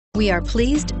We are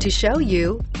pleased to show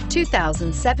you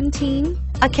 2017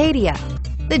 Acadia.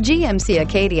 The GMC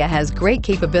Acadia has great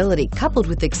capability coupled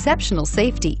with exceptional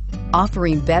safety,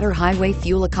 offering better highway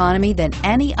fuel economy than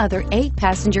any other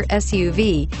 8-passenger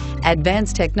SUV,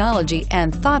 advanced technology,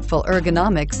 and thoughtful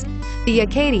ergonomics. The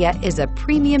Acadia is a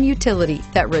premium utility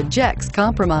that rejects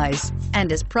compromise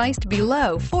and is priced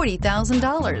below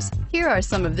 $40,000. Here are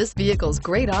some of this vehicle's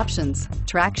great options: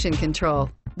 traction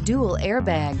control, dual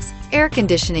airbags, air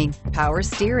conditioning, power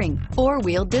steering,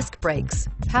 4-wheel disc brakes,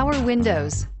 power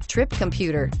windows, trip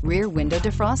computer, rear window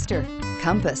defroster,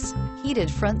 compass, heated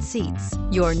front seats.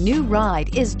 Your new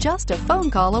ride is just a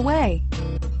phone call away.